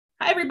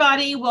Hi,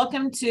 everybody.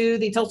 Welcome to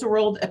the Tulsa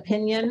World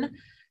Opinion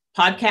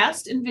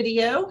podcast and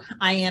video.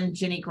 I am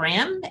Jenny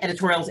Graham,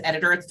 editorials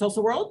editor at the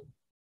Tulsa World.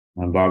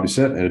 I'm Bob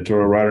Doucette,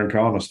 editorial writer and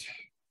columnist.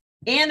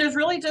 And there's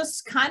really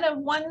just kind of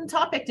one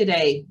topic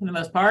today, for the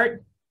most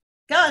part,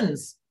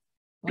 guns.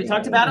 We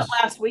talked about it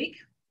last week.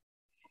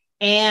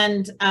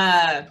 And,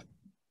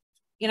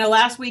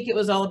 last week it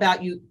was all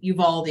about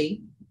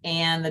Uvalde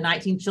and the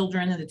 19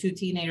 children and the 2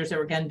 teenagers that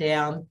were gunned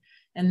down.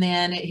 And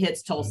then it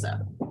hits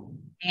Tulsa.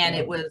 And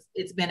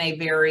it's been a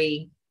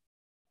very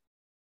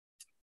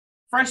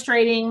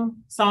frustrating,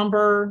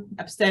 somber,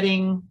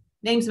 upsetting,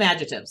 name some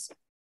adjectives.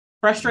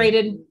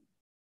 Frustrated.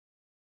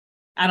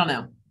 I don't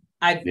know.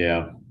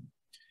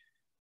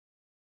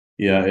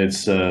 It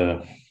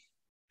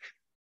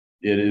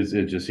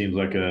just seems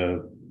like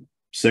a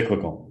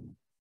cyclical.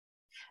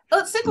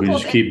 Well, it's cyclical.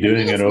 We just keep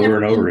doing it over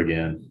and over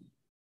again.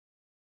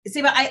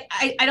 See, but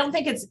I don't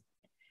think it's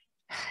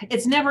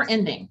never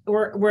ending.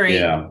 We're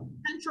a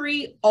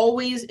country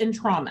always in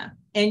trauma.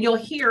 And you'll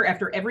hear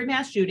after every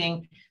mass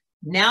shooting,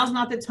 now's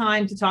not the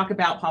time to talk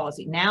about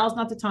policy. Now's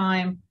not the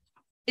time.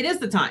 It is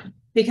the time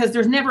because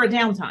there's never a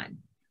downtime.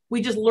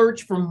 We just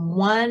lurch from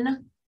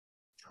one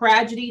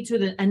tragedy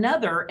to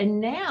another.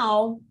 And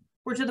now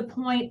we're to the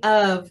point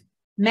of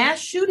mass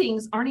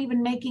shootings aren't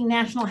even making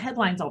national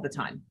headlines all the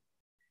time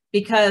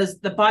because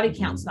the body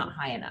count's not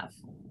high enough.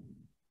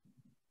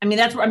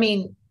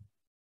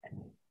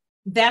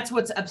 That's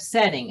what's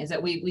upsetting is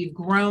that we've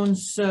grown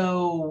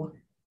so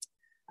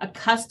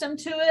accustomed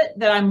to it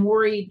that I'm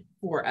worried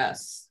for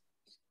us.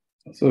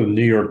 So the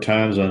New York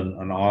Times on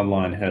an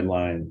online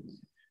headline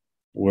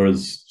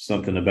was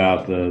something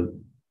about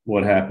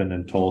what happened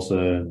in Tulsa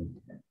and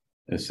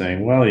is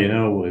saying, well,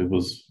 it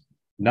was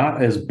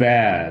not as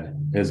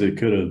bad as it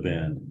could have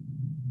been.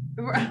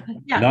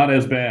 Yeah. Not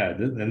as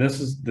bad. And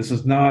this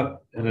is not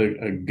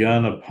a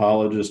gun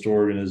apologist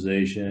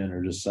organization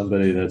or just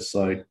somebody that's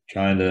like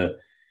trying to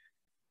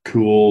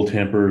cool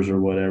tempers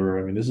or whatever.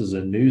 I mean, this is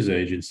a news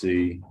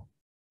agency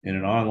in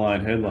an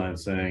online headline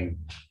saying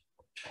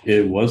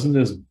it wasn't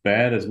as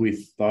bad as we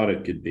thought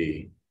it could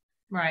be.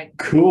 Right.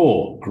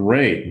 Cool.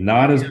 Great.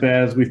 Not as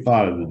bad as we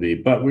thought it would be.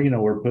 But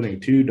we're putting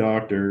 2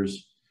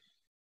 doctors,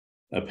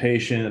 a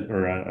patient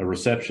or a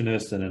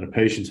receptionist and then a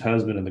patient's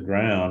husband in the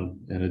ground,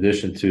 in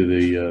addition to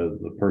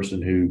the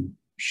person who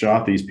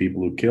shot these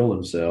people who killed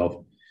himself,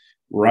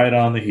 right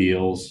on the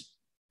heels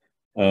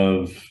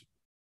of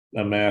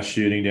a mass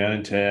shooting down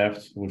in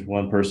Taft, which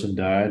 1 person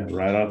died,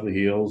 right off the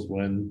heels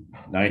when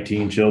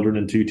 19 children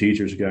and 2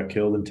 teachers got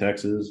killed in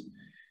Texas.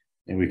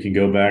 And we can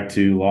go back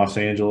to Los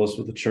Angeles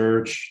with the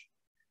church.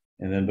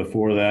 And then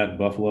before that,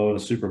 Buffalo at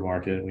a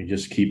supermarket. We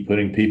just keep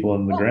putting people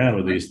on the ground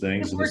with these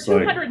things. We're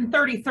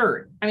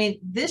 233rd.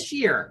 This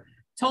year,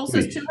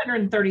 Tulsa's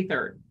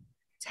 233rd.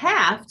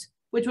 Taft,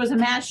 which was a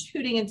mass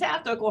shooting in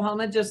Taft,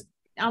 Oklahoma, just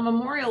on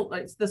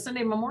it's the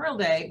Sunday Memorial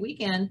Day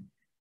weekend,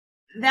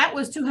 that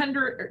was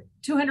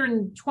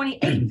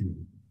 228.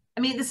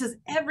 This is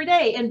every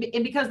day. And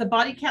because the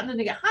body count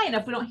didn't get high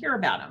enough, we don't hear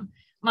about them.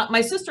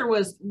 My sister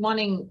was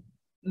wanting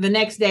the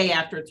next day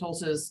after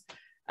Tulsa's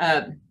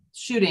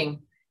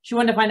shooting, she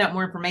wanted to find out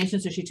more information.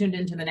 So she tuned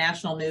into the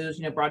national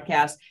news,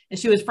 broadcast, and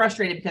she was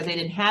frustrated because they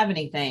didn't have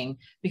anything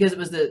because it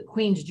was the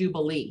Queen's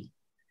Jubilee.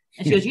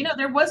 And she goes,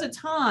 there was a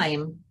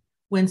time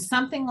when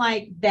something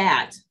like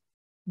that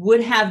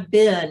would have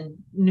been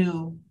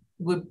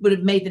would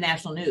have made the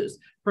national news.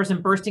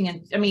 Person bursting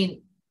in.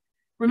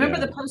 Remember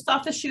the post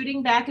office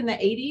shooting back in the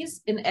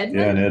 80s in Edmond?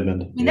 Yeah, in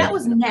Edmond. That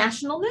was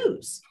national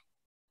news.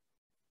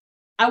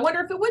 I wonder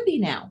if it would be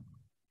now.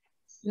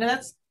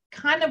 That's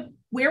kind of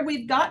where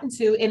we've gotten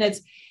to.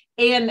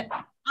 And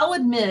I'll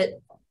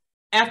admit,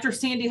 after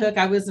Sandy Hook,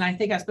 and I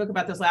think I spoke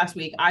about this last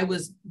week, I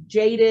was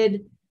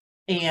jaded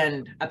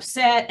and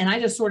upset. And I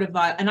just sort of,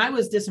 and I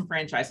was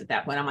disenfranchised at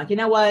that point. I'm like, you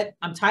know what?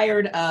 I'm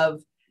tired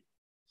of,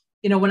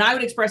 when I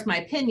would express my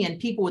opinion,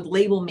 people would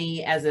label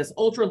me as this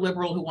ultra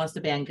liberal who wants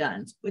to ban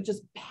guns, which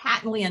is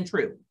patently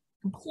untrue,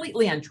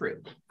 completely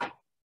untrue.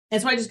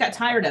 And so I just got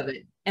tired of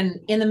it. And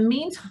in the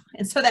meantime,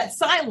 and so that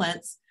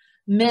silence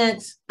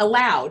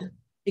allowed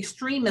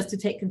extremists to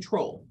take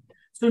control.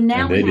 So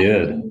now we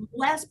have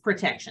less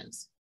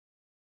protections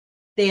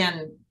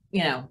than,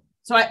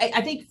 so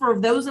I think for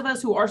those of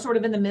us who are sort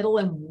of in the middle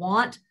and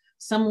want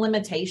some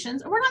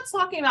limitations, and we're not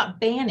talking about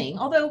banning,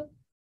 although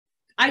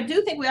I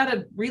do think we ought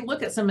to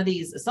relook at some of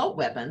these assault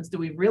weapons. Do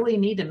we really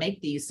need to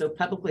make these so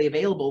publicly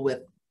available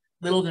with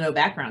little to no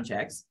background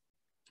checks?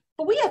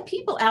 But we have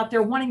people out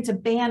there wanting to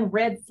ban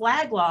red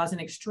flag laws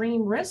and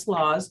extreme risk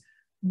laws,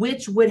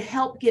 which would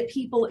help get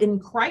people in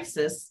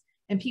crisis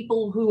and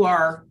people who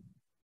are,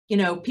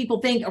 people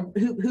think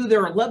who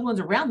their loved ones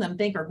around them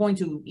think are going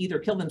to either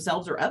kill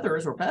themselves or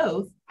others or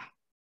both.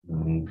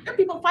 There are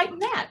people fighting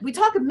that. We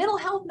talk of mental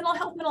health. And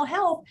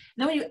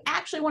then when you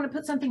actually want to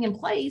put something in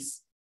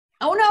place,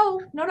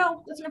 oh,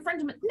 no, that's an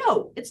infringement.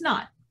 No, it's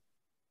not.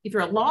 If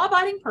you're a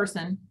law-abiding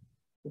person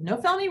with no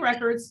felony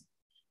records,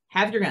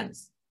 have your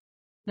guns.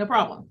 No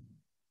problem.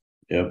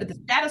 Yep. But the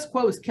status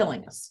quo is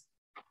killing us.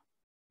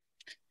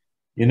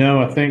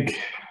 I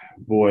think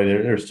boy,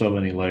 there's so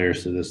many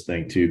layers to this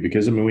thing too,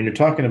 because I mean, when you're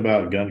talking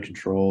about gun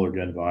control or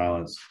gun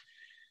violence,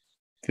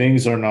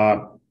 things are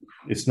not,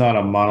 it's not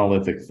a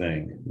monolithic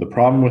thing. The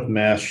problem with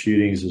mass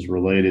shootings is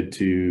related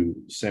to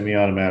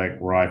semi-automatic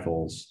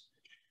rifles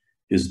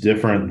is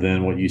different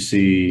than what you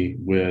see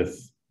with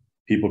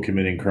people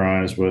committing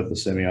crimes with a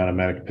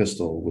semi-automatic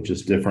pistol, which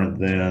is different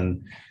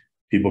than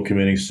people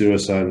committing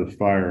suicide with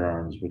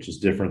firearms, which is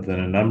different than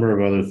a number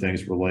of other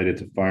things related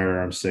to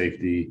firearm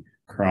safety,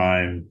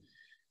 crime,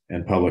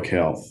 and public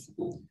health.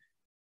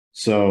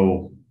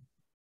 So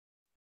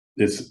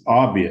it's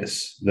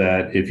obvious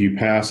that if you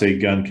pass a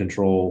gun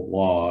control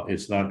law,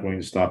 it's not going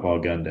to stop all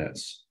gun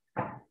deaths.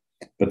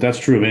 But that's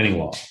true of any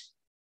law.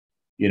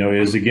 You know,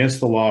 it is against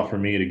the law for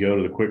me to go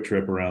to the Quick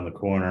Trip around the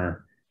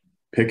corner,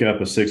 pick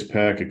up a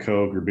 6-pack of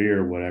Coke or beer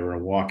or whatever,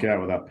 and walk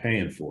out without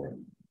paying for it.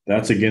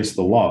 That's against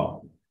the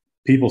law.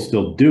 People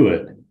still do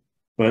it,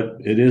 but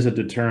it is a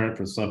deterrent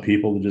for some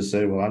people to just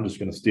say, well, I'm just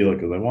going to steal it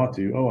because I want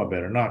to. Oh, I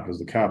better not because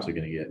the cops are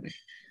going to get me.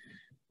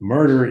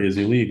 Murder is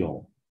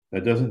illegal.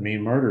 That doesn't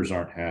mean murders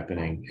aren't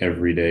happening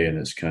every day in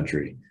this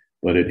country,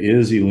 but it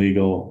is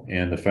illegal.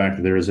 And the fact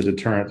that there is a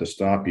deterrent to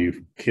stop you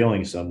from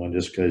killing someone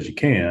just because you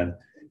can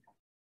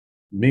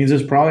means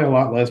there's probably a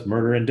lot less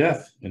murder and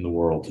death in the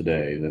world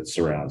today that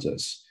surrounds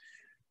us.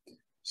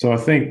 So I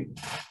think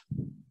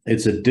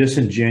it's a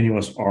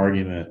disingenuous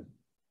argument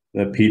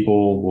that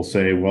people will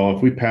say, well,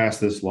 if we pass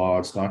this law,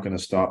 it's not going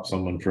to stop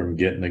someone from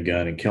getting a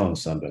gun and killing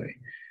somebody.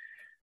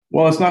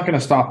 Well, it's not going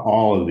to stop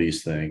all of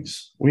these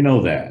things. We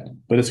know that,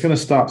 but it's going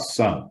to stop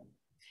some.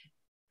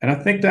 And I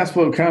think that's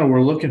what kind of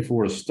we're looking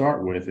for to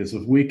start with, is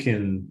if we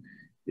can,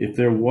 if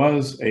there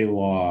was a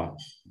law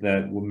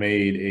that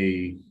made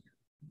a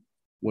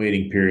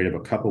waiting period of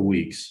a couple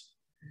weeks,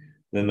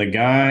 then the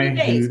guy 3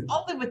 days, who,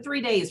 I'll live with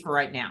 3 days for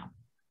right now.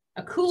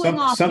 A cooling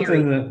off something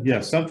period. that,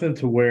 yeah, something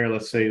to where,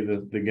 let's say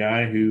the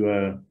guy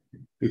who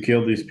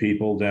killed these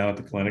people down at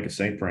the clinic at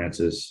St.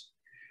 Francis,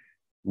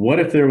 what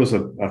if there was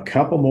a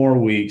couple more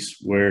weeks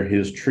where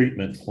his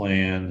treatment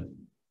plan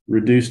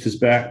reduced his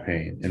back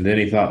pain, and then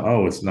he thought,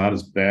 oh, it's not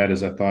as bad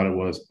as I thought it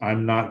was,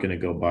 I'm not going to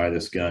go buy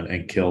this gun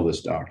and kill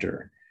this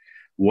doctor.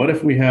 What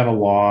if we had a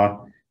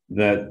law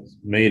that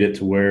made it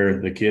to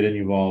where the kid in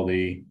Uvalde,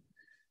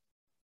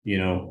 you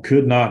know,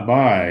 could not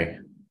buy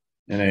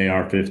an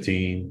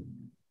AR-15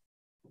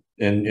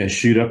 and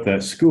shoot up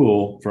that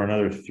school for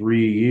another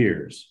 3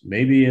 years,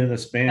 maybe in the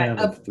span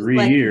of 3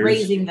 like years,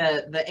 raising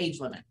the age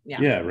limit.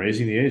 Yeah,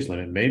 raising the age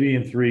limit. Maybe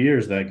in 3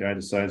 years, that guy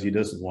decides he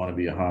doesn't want to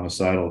be a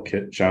homicidal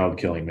child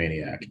killing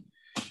maniac.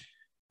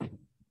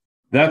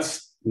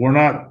 We're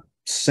not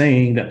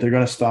saying that they're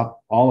going to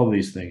stop all of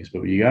these things,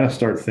 but you got to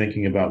start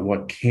thinking about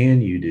what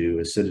can you do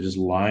instead of just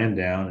lying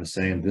down and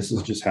saying, this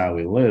is just how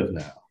we live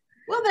now.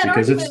 Well, that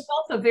argument is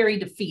also very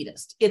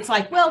defeatist. It's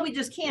like, well, we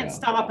just can't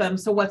stop them,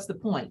 so what's the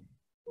point?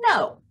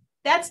 No,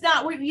 that's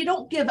not where you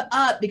don't give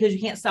up because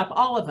you can't stop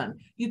all of them.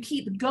 You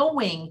keep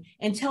going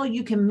until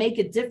you can make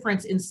a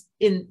difference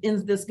in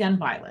this gun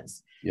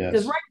violence. Yes.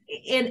 Because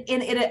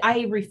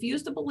I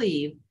refuse to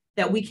believe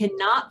that we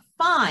cannot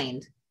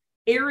find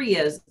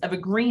areas of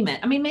agreement.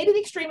 I mean, maybe the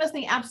extremists,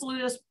 the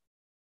absolutists,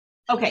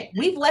 okay,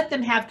 we've let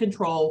them have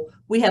control.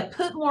 We have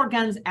put more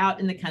guns out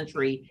in the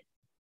country.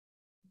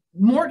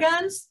 More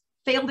guns,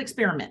 failed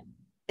experiment.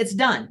 It's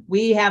done.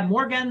 We have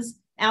more guns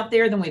out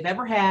there than we've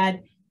ever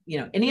had, you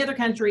know, any other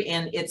country,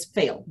 and it's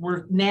failed.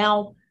 We're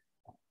now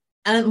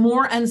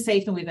more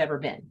unsafe than we've ever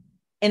been.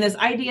 And this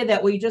idea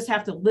that we just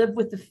have to live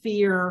with the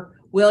fear,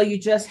 well, you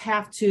just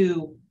have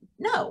to,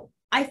 no,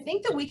 I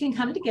think that we can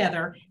come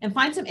together and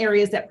find some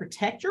areas that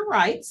protect your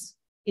rights.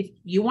 If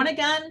you want a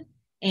gun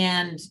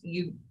and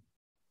you,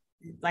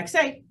 like I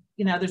say,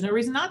 you know, there's no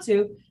reason not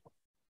to,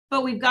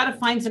 but we've got to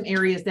find some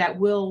areas that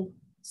will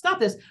stop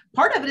this.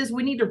 Part of it is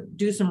we need to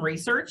do some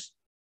research.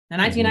 The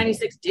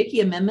 1996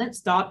 Dickey Amendment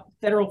stopped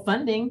federal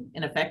funding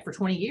in effect for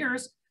 20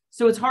 years.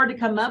 So it's hard to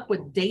come up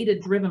with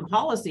data-driven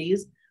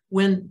policies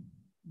when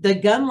the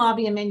gun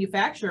lobby and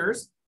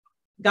manufacturers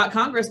got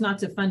Congress not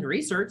to fund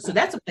research. So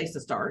that's a place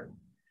to start.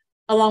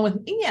 Along with,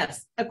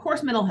 yes, of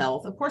course, mental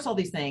health, of course, all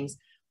these things.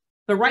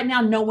 But right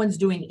now, no one's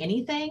doing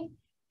anything.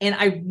 And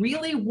I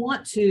really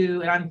want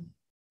to, and I'm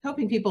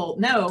hoping people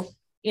know,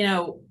 you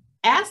know,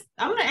 I'm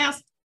going to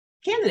ask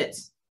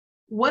candidates,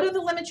 what are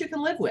the limits you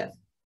can live with?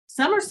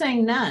 Some are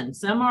saying none.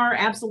 Some are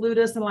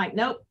absolutists and like,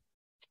 nope,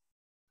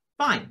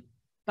 fine.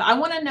 But I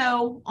want to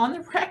know on the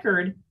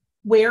record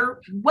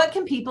what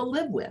can people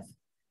live with?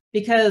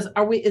 Because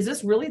is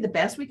this really the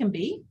best we can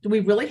be? Do we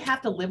really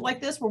have to live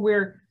like this where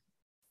we're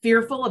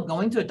fearful of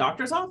going to a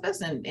doctor's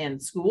office and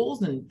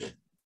schools and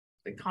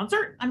the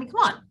concert? I mean,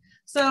 come on.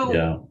 So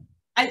yeah.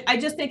 I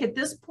just think at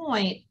this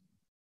point,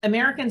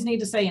 Americans need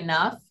to say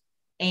enough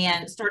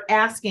and start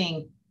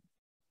asking,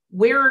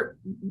 what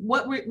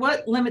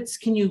limits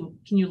can you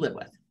live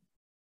with?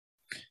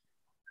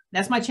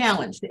 That's my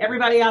challenge to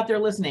everybody out there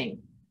listening.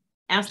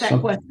 Ask that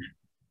question.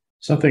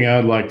 Something I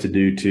would like to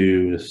do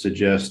too, is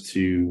suggest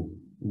to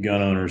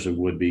gun owners or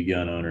would-be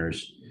gun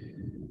owners,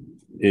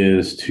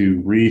 is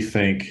to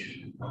rethink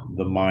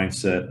the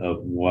mindset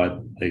of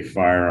what a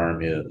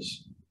firearm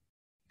is.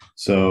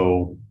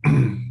 So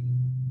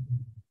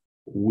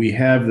we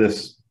have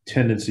this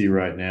tendency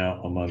right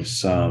now among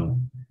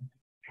some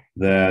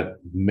that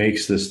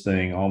makes this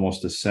thing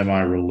almost a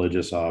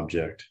semi-religious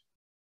object,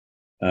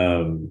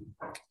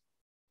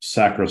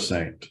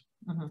 sacrosanct.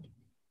 Mm-hmm.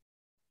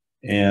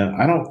 And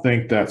I don't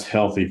think that's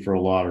healthy for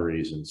a lot of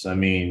reasons. I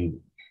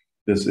mean,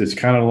 it's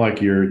kind of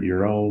like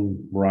your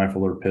own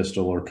rifle or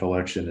pistol or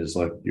collection is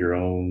like your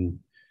own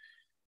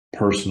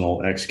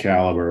personal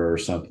Excalibur or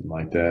something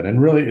like that.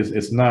 And really,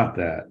 it's not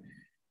that.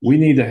 We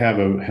need to have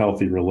a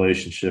healthy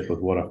relationship with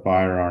what a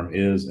firearm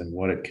is and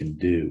what it can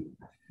do.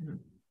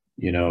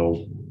 You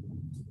know,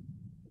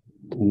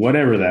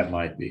 whatever that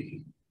might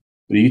be.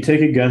 But you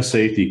take a gun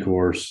safety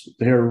course,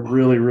 they're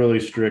really, really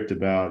strict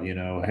about, you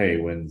know, hey,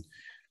 when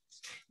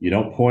you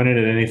don't point it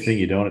at anything,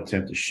 you don't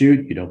attempt to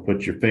shoot, you don't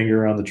put your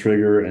finger on the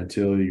trigger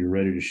until you're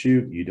ready to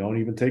shoot, you don't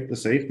even take the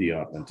safety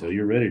off until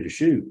you're ready to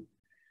shoot.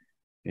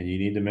 And you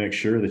need to make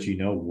sure that you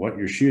know what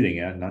you're shooting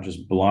at, not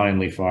just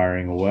blindly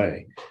firing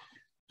away.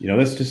 You know,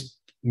 that's just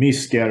me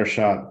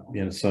scattershot,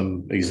 you know,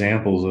 some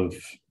examples of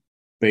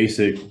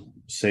basic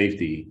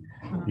safety.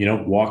 You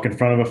know, walk in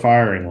front of a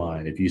firing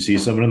line. If you see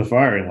someone in the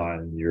firing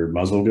line, your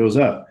muzzle goes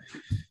up.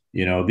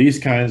 You know, these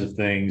kinds of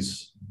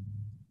things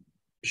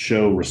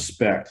show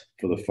respect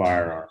for the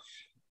firearm.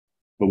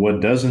 But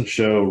what doesn't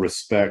show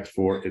respect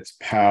for its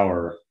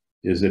power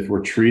is if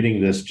we're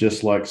treating this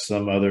just like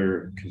some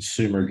other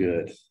consumer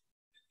good.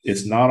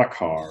 It's not a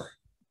car.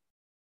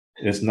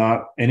 It's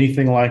not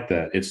anything like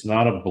that. It's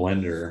not a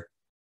blender.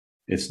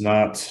 It's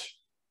not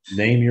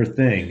name your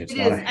thing. It's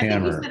not a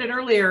hammer. I think you said it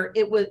earlier.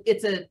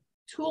 It's a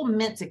tool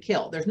meant to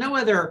kill. There's no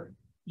other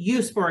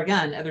use for a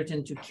gun other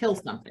than to kill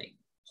something.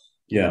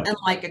 Yeah.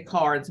 Unlike a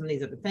car and some of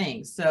these other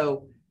things.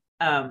 So,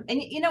 and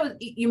you know,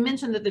 you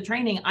mentioned that the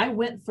training, I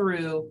went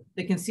through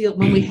the concealed,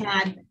 when we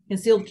had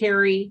concealed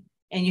carry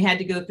and you had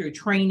to go through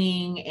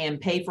training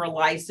and pay for a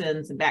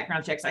license and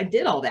background checks. I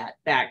did all that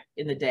back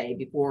in the day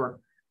before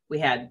we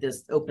had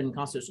this open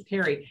constitutional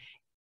carry.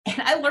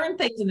 And I learned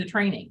things in the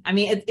training. I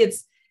mean,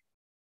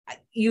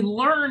 you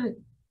learn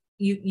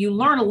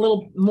a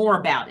little more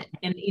about it,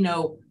 and you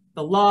know,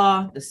 the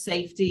law, the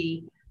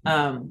safety.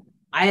 I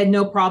had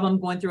no problem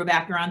going through a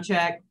background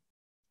check.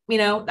 You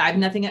know, I have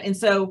nothing, and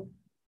so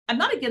I'm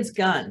not against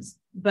guns,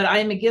 but I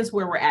am against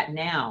where we're at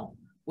now,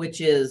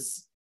 which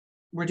is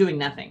we're doing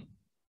nothing,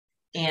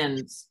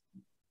 and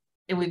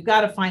we've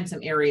got to find some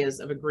areas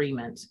of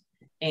agreement.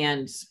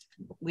 And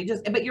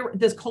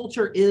this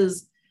culture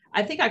is,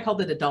 I think I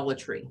called it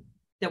idolatry,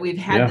 that we've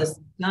had this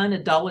gun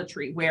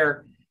idolatry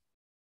where,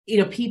 you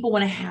know, people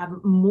want to have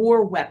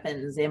more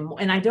weapons,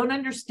 and I don't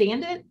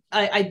understand it.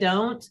 I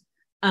don't.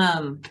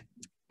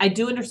 I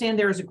do understand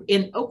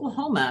in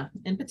Oklahoma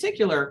in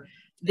particular,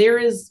 there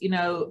is, you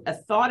know, a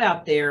thought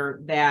out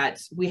there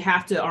that we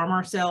have to arm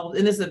ourselves.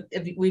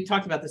 And we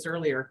talked about this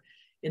earlier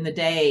in the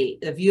day,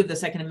 the view of the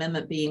Second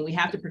Amendment being we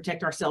have to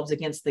protect ourselves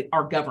against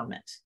our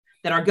government,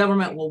 that our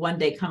government will one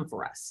day come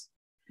for us.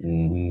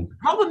 Mm-hmm. The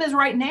problem is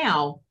right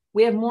now,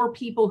 we have more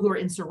people who are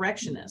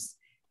insurrectionists.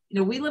 You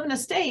know, we live in a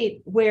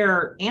state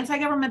where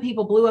anti-government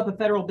people blew up a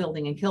federal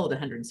building and killed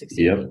 160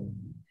 people.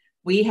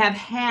 We have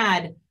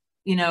had,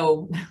 you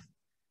know,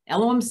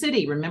 LOM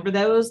City. Remember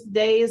those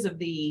days of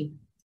the,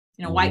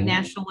 you know, white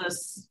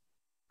nationalist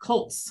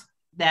cults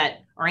that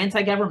are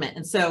anti-government.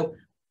 And so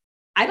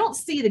I don't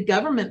see the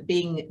government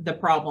being the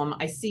problem.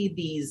 I see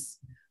these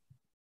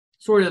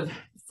sort of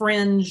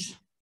fringe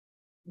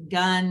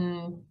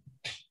gun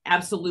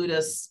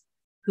absolutists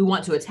who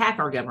want to attack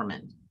our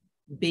government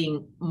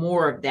being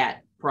more of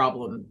that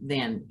problem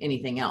than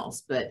anything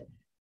else. But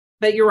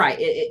you're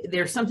right.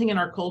 There's something in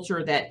our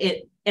culture that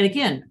and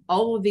again,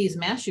 all of these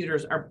mass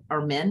shooters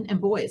are men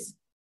and boys.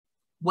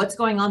 What's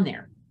going on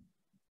there?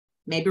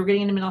 Maybe we're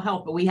getting into mental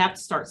health, but we have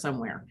to start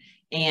somewhere.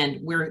 And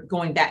we're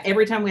going back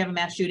every time we have a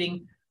mass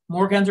shooting,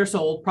 more guns are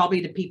sold,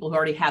 probably to people who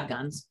already have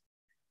guns.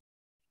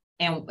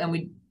 And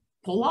we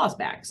pull laws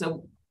back.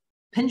 So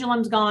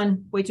pendulum's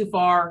gone way too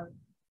far.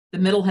 The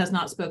middle has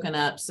not spoken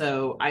up.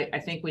 So I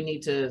think we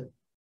need to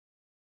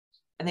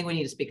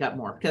speak up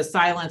more, because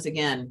silence,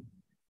 again,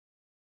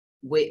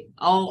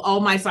 all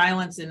my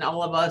silence and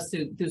all of us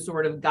who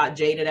sort of got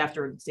jaded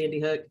after Sandy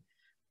Hook,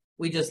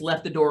 we just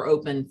left the door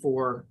open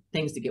for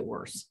things to get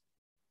worse.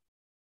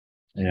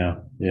 Yeah,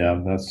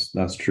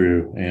 that's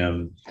true.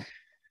 And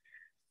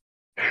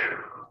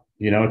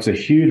you know, it's a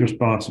huge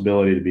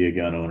responsibility to be a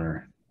gun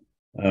owner.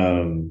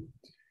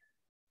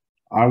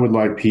 I would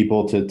like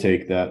people to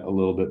take that a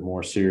little bit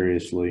more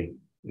seriously.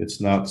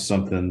 It's not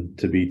something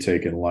to be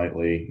taken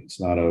lightly.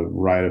 It's not a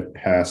rite of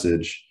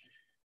passage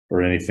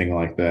or anything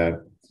like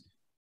that.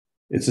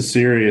 It's a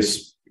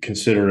serious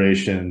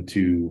consideration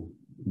to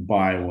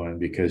buy one,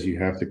 because you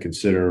have to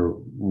consider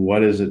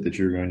what is it that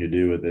you're going to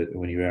do with it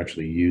when you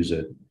actually use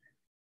it.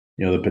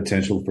 You know, the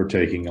potential for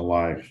taking a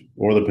life,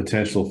 or the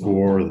potential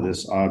for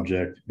this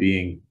object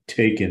being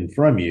taken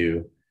from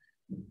you.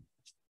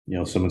 You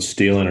know, someone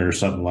stealing it or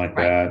something like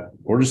that,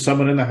 or just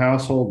someone in the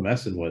household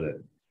messing with it.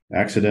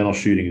 accidental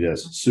shooting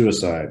deaths,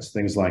 suicides,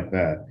 things like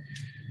that.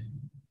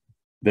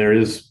 There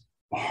is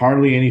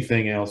hardly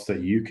anything else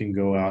that you can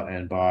go out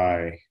and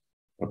buy,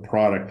 a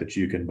product that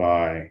you can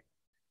buy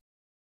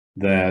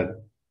that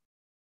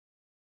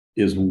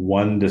is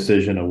one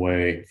decision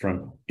away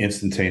from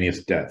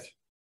instantaneous death.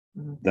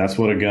 Mm-hmm. That's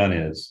what a gun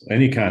is,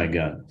 any kind of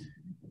gun.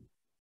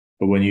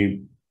 But when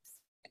you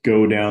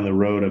go down the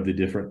road of the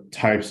different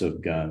types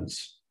of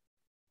guns,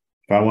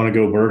 if I want to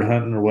go bird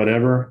hunting or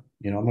whatever,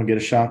 I'm going to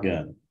get a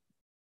shotgun.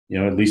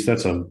 At least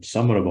that's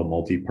somewhat of a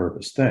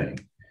multi-purpose thing.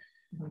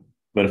 Mm-hmm.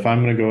 But if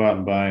I'm going to go out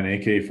and buy an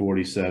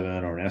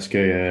AK-47 or an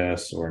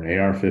SKS or an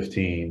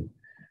AR-15,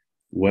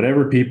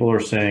 whatever people are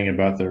saying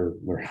about their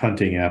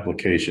hunting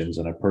applications,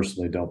 and I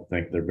personally don't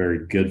think they're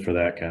very good for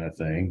that kind of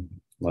thing,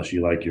 unless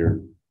you like your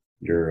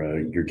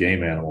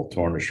game animal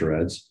torn to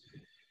shreds.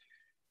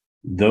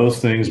 Those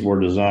things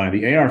were designed.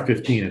 The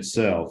AR-15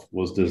 itself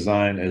was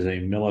designed as a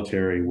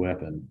military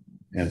weapon.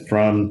 And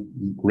from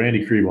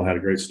Randy Kriebel had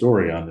a great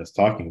story on this,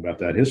 talking about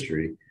that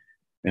history.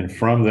 And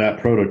from that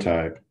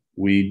prototype,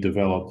 we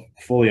developed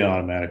fully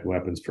automatic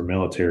weapons for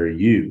military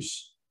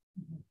use.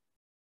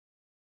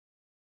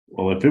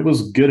 Well, if it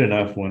was good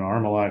enough when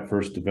Armalite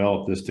first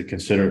developed this to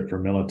consider it for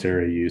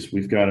military use,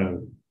 we've got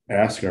to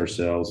ask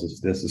ourselves if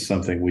this is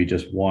something we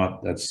just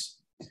want that's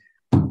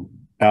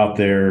out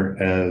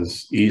there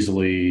as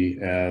easily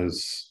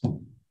as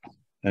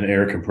an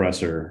air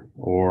compressor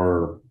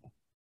or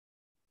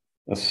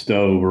a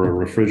stove or a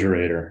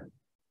refrigerator,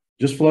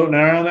 just floating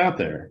around out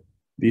there,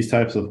 these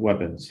types of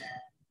weapons.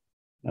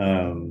 I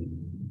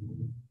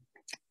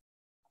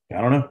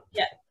don't know.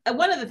 Yeah.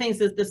 One of the things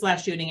that this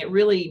last shooting, it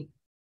really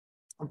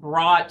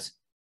brought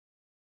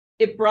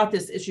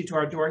this issue to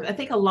our doors. I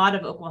think a lot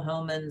of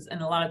Oklahomans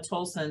and a lot of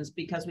Tulsans,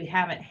 because we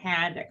haven't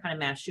had that kind of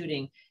mass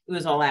shooting, it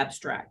was all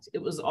abstract.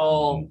 It was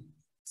all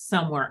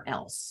somewhere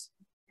else.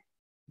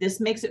 This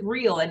makes it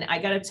real. And I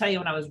got to tell you,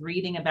 when I was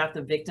reading about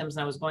the victims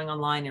and I was going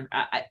online, and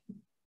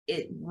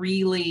it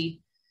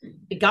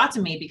got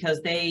to me,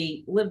 because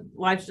they lived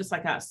lives just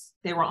like us.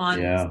 They were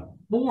on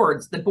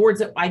boards, the boards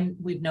that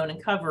we've known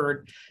and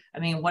covered. I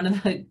mean,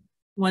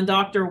 one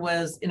doctor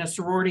was in a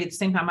sorority at the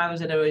same time I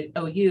was at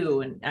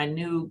OU, and I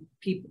knew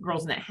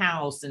girls in that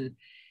house, and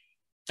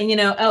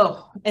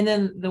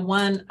then the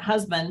one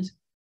husband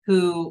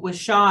who was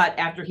shot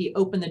after he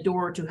opened the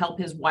door to help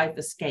his wife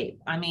escape.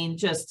 I mean,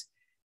 just,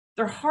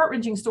 they're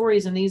heart-wrenching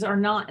stories, and these are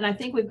not, and I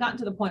think we've gotten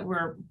to the point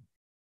where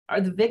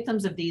the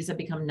victims of these have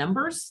become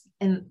numbers,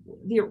 and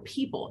they're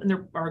people, and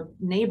they're our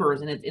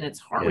neighbors, and it's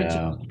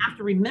heart-wrenching. Yeah. You have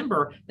to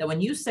remember that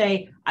when you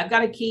say, I've got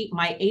to keep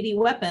my 80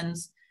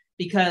 weapons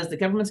because the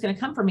government's going to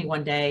come for me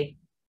one day,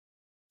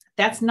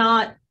 that's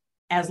not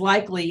as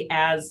likely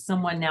as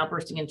someone now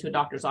bursting into a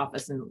doctor's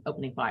office and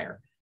opening fire.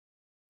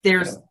 We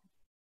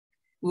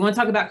want to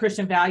talk about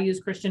Christian values.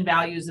 Christian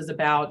values is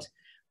about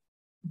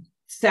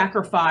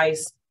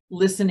sacrifice,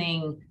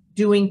 listening,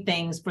 doing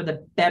things for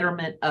the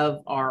betterment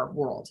of our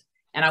world.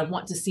 And I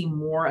want to see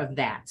more of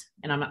that.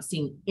 And I'm not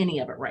seeing any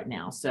of it right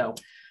now. So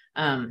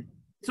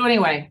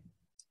anyway,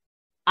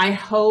 I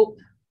hope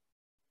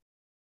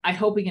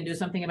we can do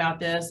something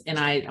about this. And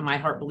my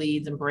heart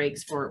bleeds and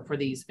breaks for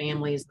these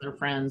families, their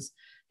friends.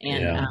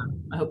 And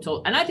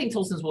I think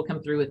Tulsans will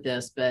come through with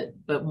this, but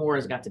more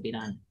has got to be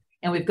done.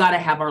 And we've got to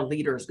have our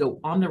leaders go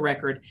on the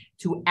record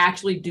to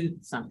actually do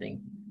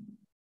something.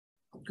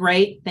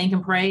 Great, thank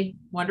and pray,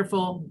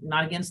 wonderful,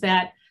 not against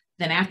that.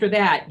 Then after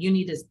that, you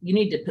need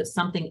to put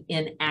something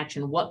in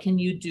action. What can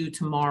you do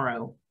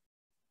tomorrow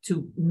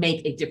to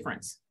make a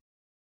difference?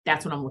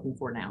 That's what I'm looking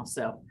for now.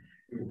 So,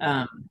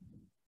 and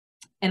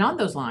on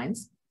those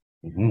lines,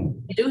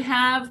 we do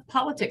have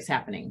politics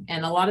happening,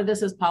 and a lot of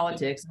this is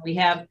politics. We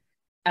have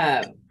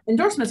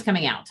endorsements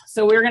coming out.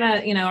 So we're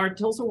gonna, our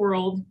Tulsa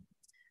World,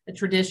 a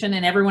tradition,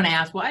 and everyone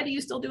asks, why do you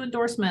still do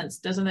endorsements?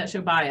 Doesn't that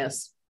show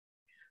bias?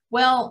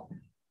 Well,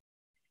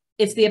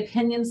 it's the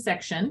opinion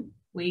section.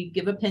 We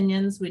give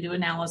opinions, we do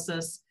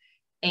analysis,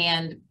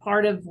 and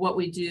part of what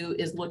we do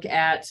is look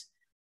at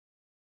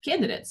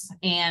candidates.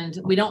 And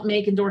we don't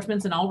make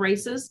endorsements in all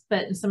races,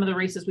 but in some of the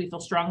races we feel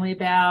strongly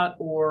about,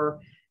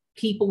 or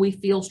people we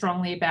feel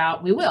strongly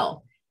about, we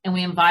will. And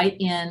we invite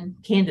in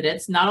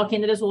candidates. Not all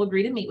candidates will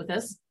agree to meet with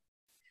us,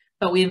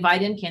 but we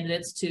invite in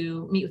candidates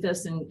to meet with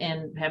us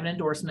and have an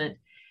endorsement.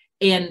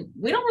 And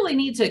we don't really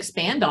need to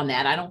expand on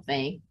that, I don't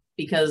think,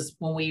 because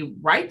when we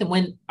write them,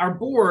 when our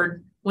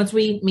board, once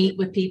we meet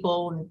with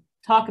people and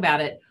talk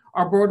about it,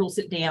 our board will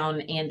sit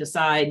down and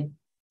decide, do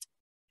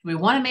we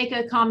want to make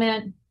a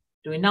comment?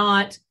 Do we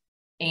not?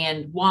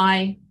 And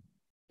why?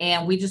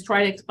 And we just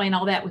try to explain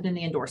all that within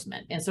the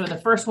endorsement. And so the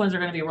first ones are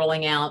going to be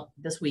rolling out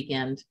this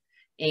weekend,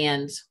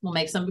 and we'll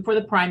make some before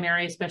the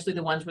primary, especially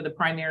the ones where the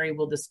primary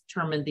will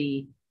determine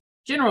the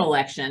general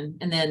election.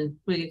 And then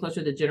when we get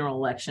closer to the general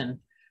election,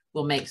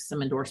 we'll make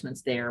some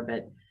endorsements there.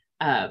 But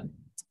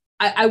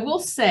I will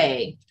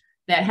say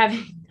that,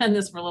 having done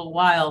this for a little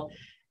while,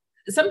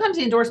 sometimes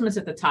the endorsements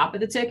at the top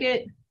of the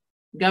ticket,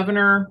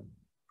 governor,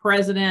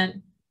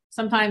 president,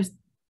 sometimes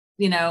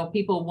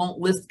people won't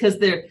list because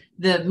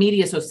the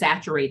media is so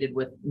saturated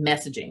with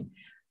messaging.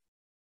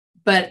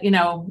 But,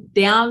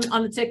 down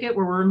on the ticket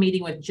where we're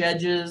meeting with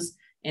judges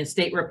and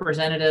state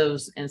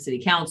representatives and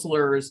city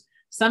councilors,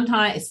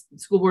 sometimes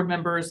school board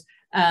members,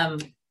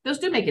 those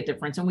do make a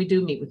difference. And we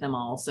do meet with them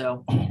all.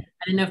 So I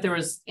didn't know if there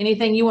was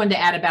anything you wanted to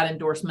add about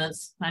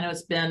endorsements. I know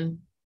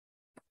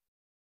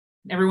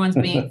everyone's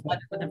being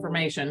flooded with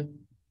information.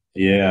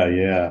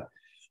 Yeah.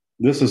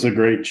 This is a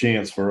great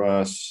chance for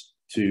us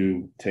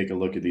to take a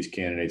look at these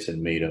candidates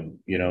and meet them.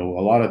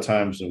 A lot of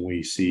times when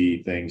we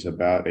see things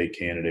about a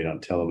candidate on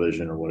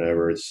television or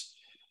whatever, it's,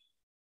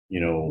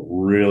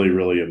 really,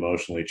 really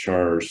emotionally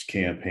charged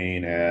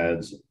campaign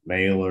ads,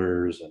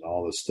 mailers, and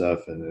all this stuff.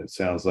 And it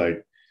sounds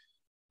like,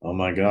 oh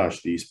my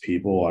gosh, these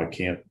people, I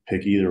can't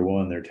pick either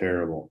one. They're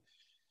terrible.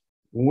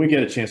 When we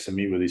get a chance to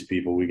meet with these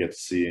people, we get to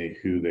see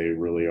who they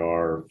really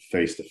are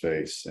face to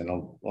face. And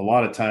a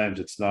lot of times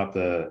it's not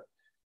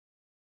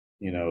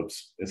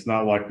it's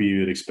not like we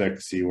would expect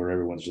to see where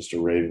everyone's just a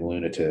raving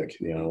lunatic,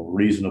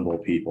 reasonable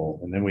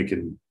people. And then we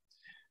can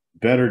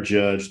better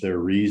judge their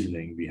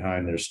reasoning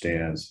behind their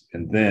stands.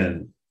 And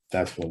then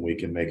that's when we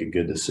can make a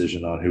good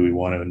decision on who we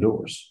want to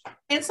endorse.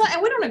 And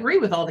we don't agree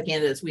with all the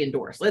candidates we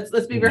endorse.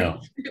 Let's be very,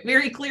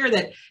 very clear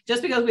that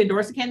just because we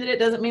endorse a candidate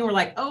doesn't mean we're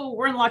like, oh,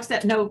 we're in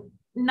lockstep. No,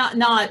 not.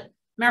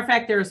 Matter of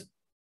fact,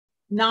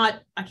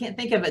 I can't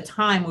think of a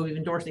time where we've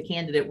endorsed a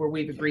candidate where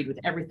we've agreed with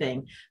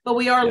everything, but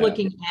we are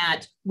looking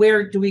at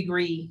where do we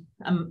agree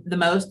the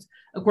most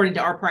according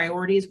to our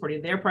priorities, according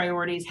to their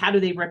priorities. How do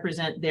they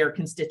represent their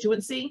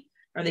constituency?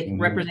 Are they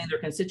representing their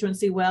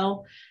constituency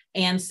well?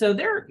 And so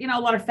there are, a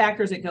lot of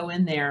factors that go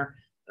in there,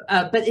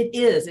 but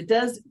it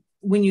does,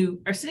 when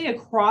you are sitting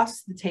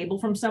across the table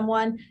from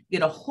someone, you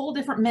get a whole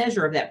different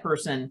measure of that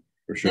person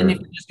than if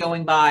you're just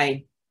going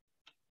by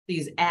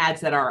these ads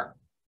that are,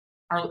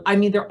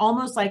 they're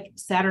almost like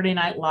Saturday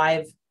Night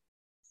Live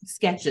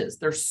sketches.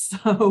 They're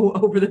so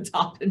over the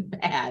top and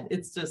bad.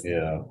 It's just,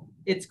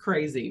 it's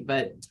crazy,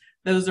 but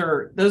those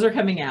are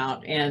coming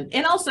out.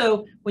 And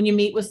also when you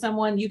meet with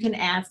someone,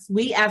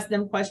 we ask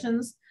them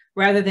questions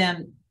rather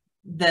than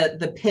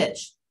the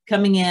pitch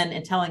coming in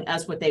and telling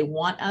us what they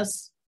want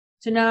us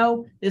to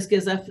know. This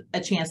gives us a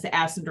chance to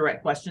ask some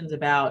direct questions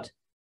about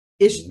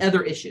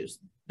other issues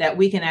that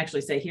we can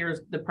actually say,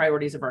 here's the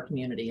priorities of our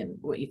community and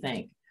what you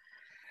think.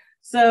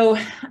 So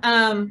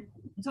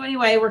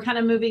anyway, we're kind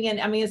of moving in.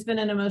 It's been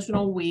an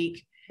emotional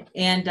week,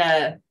 and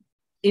I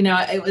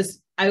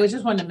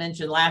just wanted to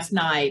mention last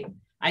night,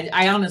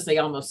 I honestly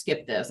almost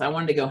skipped this. I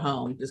wanted to go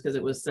home just because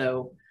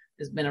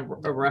it's been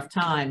a rough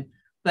time,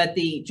 but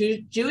the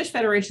Jewish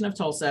Federation of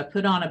Tulsa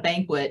put on a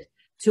banquet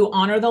to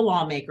honor the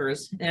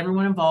lawmakers and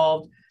everyone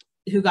involved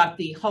who got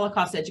the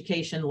Holocaust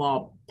education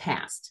law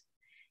passed.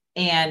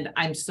 And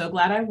I'm so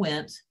glad I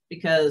went,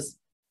 because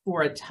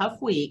for a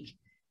tough week,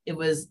 it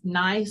was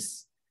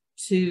nice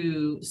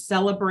to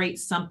celebrate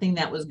something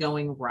that was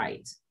going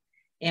right.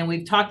 And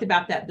we've talked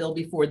about that bill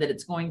before, that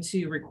it's going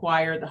to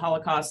require the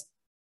Holocaust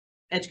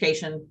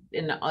education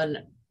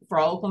for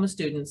all Oklahoma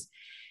students.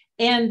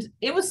 And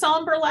it was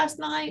somber last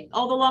night,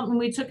 when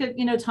we took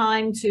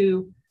time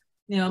to,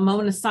 a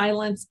moment of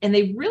silence. And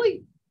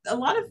a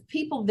lot of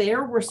people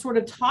there were sort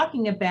of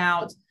talking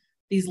about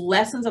these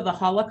lessons of the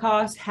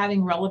Holocaust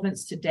having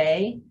relevance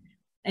today.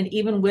 And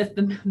even with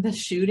the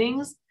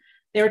shootings,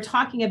 they were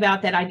talking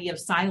about that idea of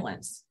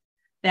silence,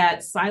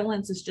 that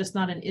silence is just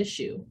not an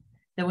issue,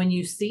 that when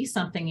you see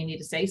something, you need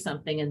to say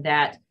something, and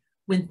that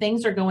when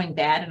things are going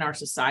bad in our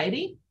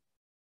society,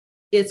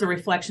 it's a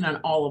reflection on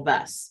all of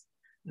us,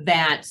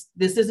 that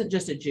this isn't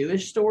just a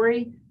Jewish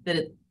story,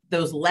 that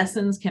those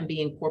lessons can be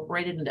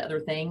incorporated into other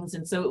things.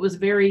 And so it was a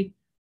very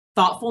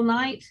thoughtful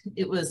night.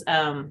 It was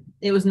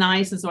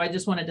nice. And so I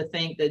just wanted to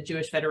thank the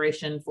Jewish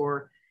Federation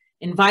for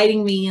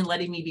inviting me and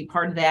letting me be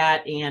part of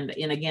that. And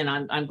again,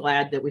 I'm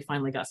glad that we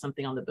finally got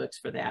something on the books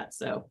for that.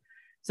 So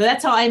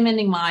that's how I'm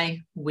ending my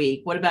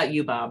week. What about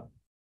you, Bob?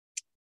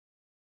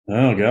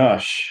 Oh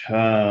gosh.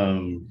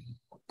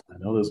 I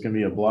know there's going to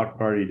be a block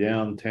party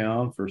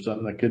downtown for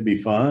something that could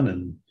be fun,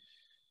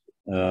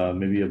 and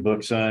maybe a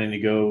book signing to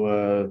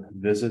go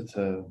visit,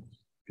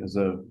 because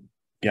a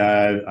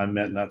guy I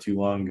met not too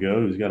long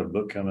ago who's got a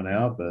book coming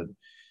out, but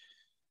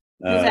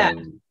who's that?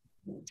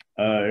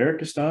 Eric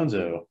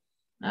Costanzo.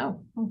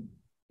 Oh,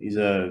 he's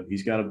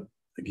got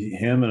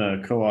him and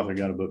a co-author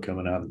got a book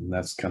coming out, and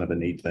that's kind of a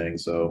neat thing.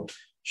 So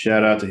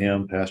shout out to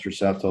him, pastor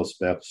South Tulsa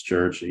Baptist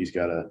Church. He's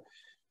got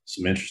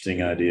some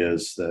interesting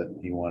ideas that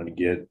he wanted to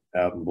get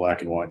out in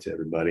black and white to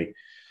everybody.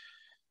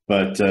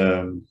 But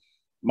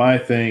my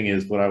thing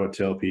is, what I would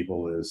tell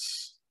people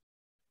is,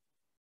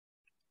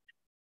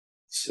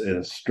 it's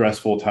a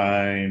stressful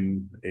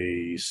time,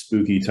 a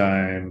spooky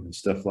time, and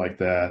stuff like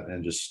that,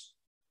 and just,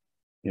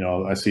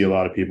 I see a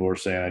lot of people are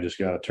saying, I just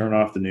got to turn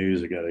off the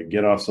news. I got to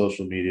get off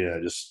social media.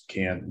 I just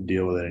can't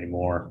deal with it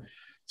anymore.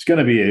 It's going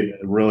to be a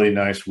really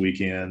nice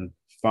weekend.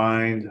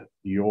 Find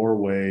your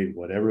way,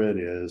 whatever it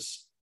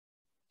is,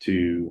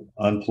 to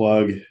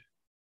unplug,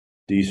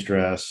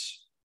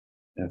 de-stress,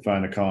 and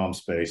find a calm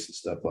space and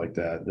stuff like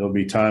that. There'll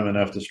be time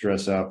enough to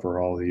stress out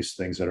for all these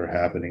things that are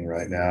happening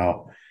right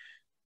now.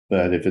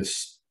 But if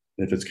it's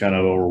kind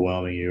of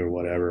overwhelming you or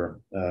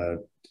whatever,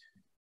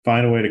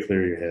 find a way to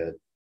clear your head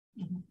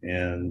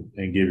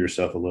and give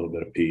yourself a little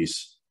bit of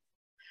peace.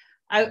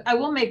 I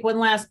will make one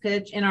last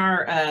pitch. In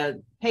our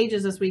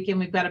pages this weekend,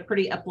 we've got a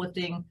pretty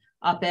uplifting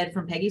op-ed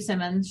from Peggy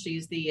Simmons.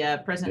 She's the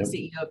president and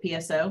CEO of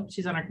PSO.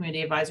 She's on our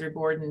community advisory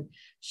board, and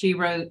she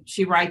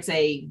writes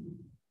a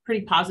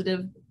pretty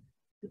positive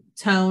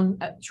tone,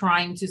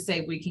 trying to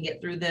say we can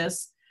get through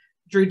this.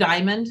 Drew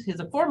Diamond is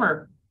a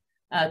former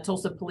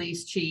Tulsa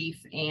police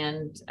chief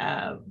and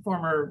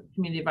former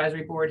community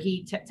advisory board.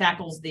 He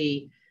tackles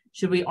the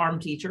should we arm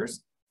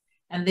teachers,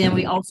 and then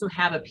we also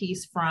have a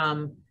piece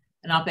from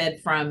an op-ed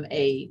from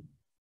a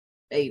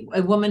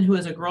woman who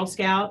is a Girl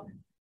Scout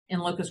in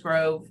Locust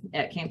Grove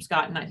at Camp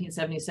Scott in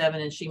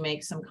 1977, and she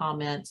makes some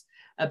comments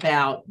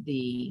about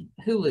the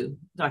Hulu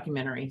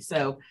documentary.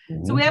 So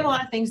we have a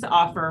lot of things to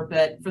offer,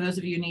 but for those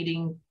of you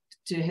needing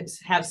to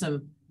have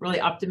some really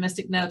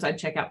optimistic notes, I'd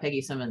check out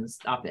Peggy Simmons'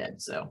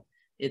 op-ed. So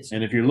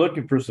and if you're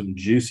looking for some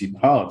juicy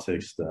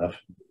politics stuff,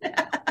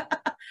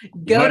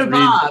 go to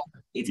Bob.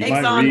 He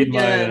takes on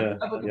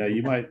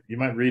you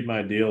might read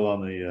my deal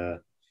on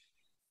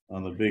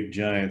the big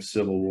giant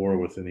civil war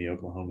within the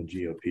Oklahoma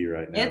GOP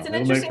right now. It's an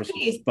interesting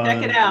piece.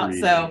 Check it out.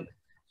 Reading. So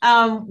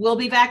we'll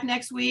be back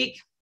next week.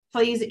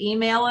 Please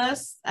email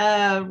us,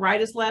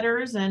 write us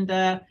letters, and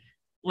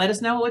let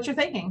us know what you're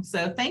thinking.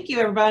 So thank you,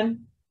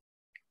 everyone.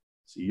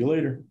 See you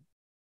later.